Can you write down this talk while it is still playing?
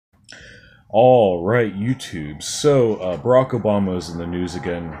All right, YouTube. So Barack Obama is in the news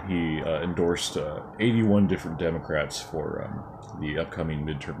again. He endorsed 81 different Democrats for the upcoming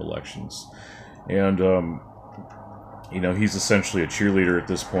midterm elections, and he's essentially a cheerleader at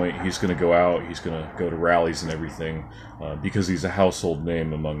this point. He's going to go out. He's going to go to rallies and everything because he's a household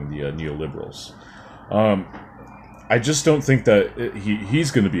name among the neoliberals. I just don't think that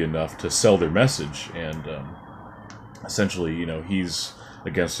he's going to be enough to sell their message, and essentially, he's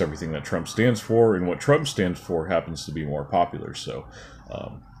against everything that Trump stands for, and what Trump stands for happens to be more popular. So,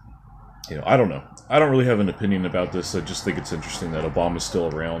 I don't know. I don't really have an opinion about this. I just think it's interesting that Obama's still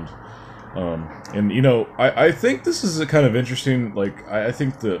around. I think this is a kind of interesting. Like, I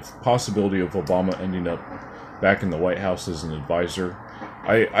think the possibility of Obama ending up back in the White House as an advisor.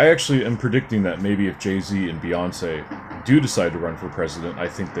 I actually am predicting that maybe if Jay-Z and Beyonce do decide to run for president, I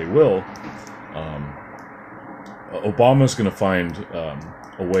think they will. Obama's going to find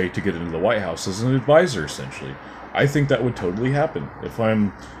a way to get into the White House as an advisor, essentially. I think that would totally happen. If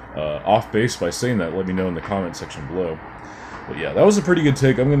I'm off base by saying that, let me know in the comment section below. But yeah, that was a pretty good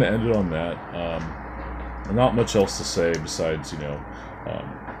take. I'm going to end it on that. Not much else to say besides,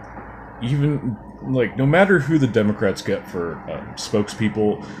 even, like, no matter who the Democrats get for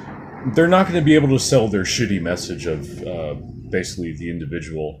spokespeople, they're not going to be able to sell their shitty message of basically the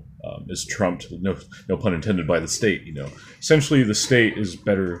individual is trumped, no pun intended, by the state. Essentially the state is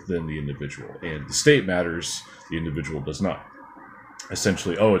better than the individual, and the state matters, the individual does not.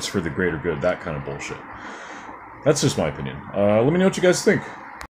 Essentially, oh, it's for the greater good, that kind of bullshit. That's just my opinion. Let me know what you guys think.